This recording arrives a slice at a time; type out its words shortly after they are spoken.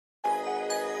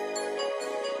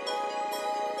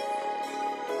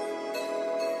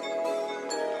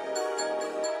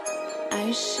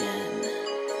I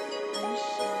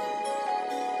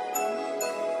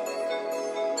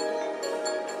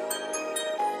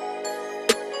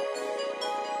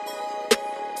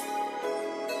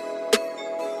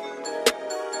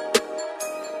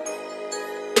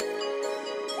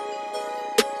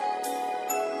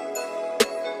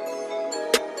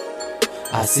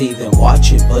see them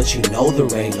watching, but you know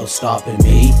there ain't no stopping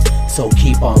me. So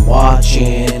keep on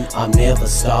watching, I'm never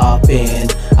stopping.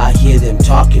 I hear them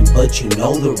talking, but you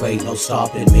know there ain't no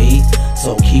stopping me.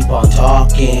 So keep on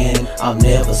talking, I'm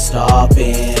never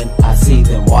stopping. I see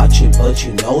them watching, but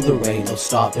you know there ain't no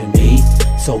stopping me.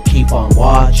 So keep on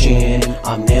watching,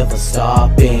 I'm never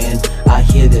stopping. I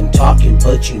hear them talking,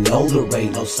 but you know there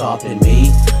ain't no stopping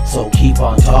me. So keep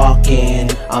on talking,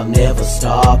 I'm never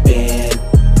stopping.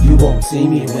 You won't see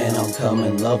me when I'm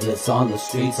coming loveless on the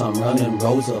streets. I'm running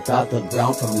rows up out the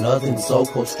ground from nothing.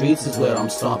 So-called streets is where I'm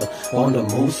stomping. On the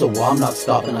move, so I'm not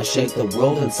stopping. I shake the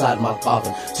world inside my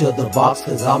coffin. To the box,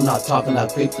 cause I'm not talking. I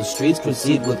creep the streets,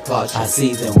 proceed with caution. I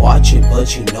see them watching,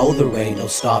 but you know there ain't no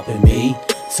stopping me.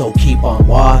 So keep on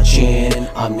watching,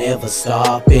 I'm never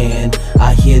stopping.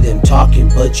 I hear them talking,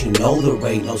 but you know there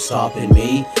ain't no stopping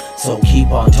me. So keep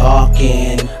on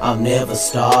talking, I'm never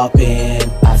stopping.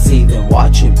 I see them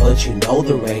watching, but you know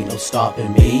there ain't no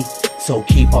stopping me. So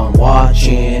keep on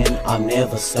watching, I'm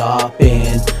never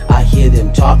stopping. I hear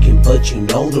them talking, but you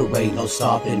know there ain't no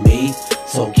stopping me.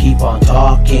 So keep on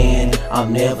talking,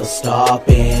 I'm never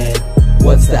stopping.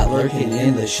 What's that lurking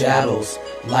in the shadows?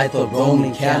 Light the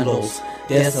Roman candles.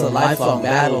 That's a lifelong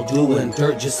battle, doing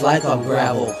dirt just like I'm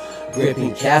gravel.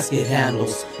 Gripping casket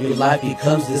handles, your life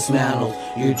becomes dismantled.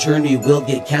 Your journey will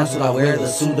get cancelled. I wear the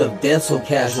suit of death so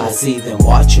casual. I see them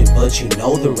watching, but you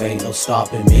know there ain't no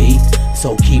stopping me.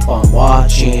 So keep on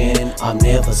watching, I'm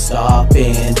never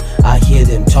stopping. I hear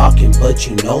them talking, but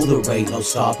you know there ain't no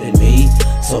stopping me.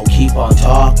 So keep on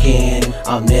talking,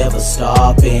 I'm never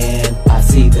stopping. I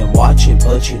see them watching,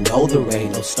 but you know there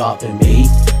ain't no stopping me.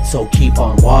 So keep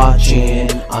on watching,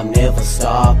 I'm never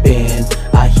stopping.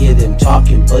 I hear them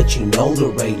talking, but you know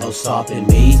there ain't no stopping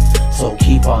me. So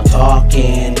keep on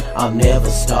talking, I'm never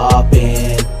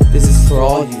stopping. This is for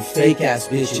all you fake ass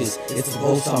bitches. It's the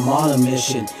ghost, I'm on a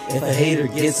mission. If a hater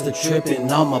gets the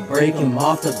trippin', I'ma break him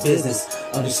off the business.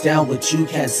 Understand what you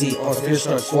can't see, or fear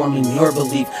starts forming your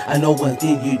belief. I know one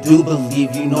thing you do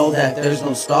believe, you know that there's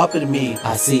no stopping me.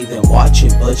 I see them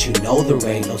watching, but you know there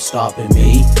ain't no stopping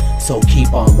me. So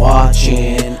keep on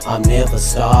watching, I'm never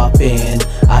stopping.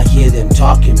 I hear them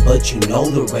talking, but you know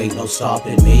there ain't no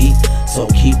stopping me. So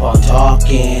keep on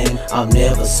talking, I'm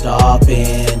never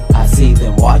stopping. I see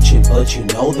them watching, but you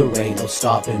know there ain't no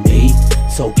stopping me.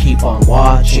 So keep on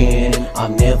watching,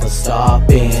 I'm never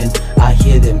stopping. I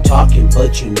hear them talking,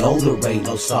 but you know there ain't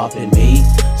no stopping me.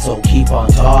 So keep on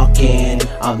talking,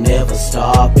 I'm never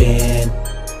stopping.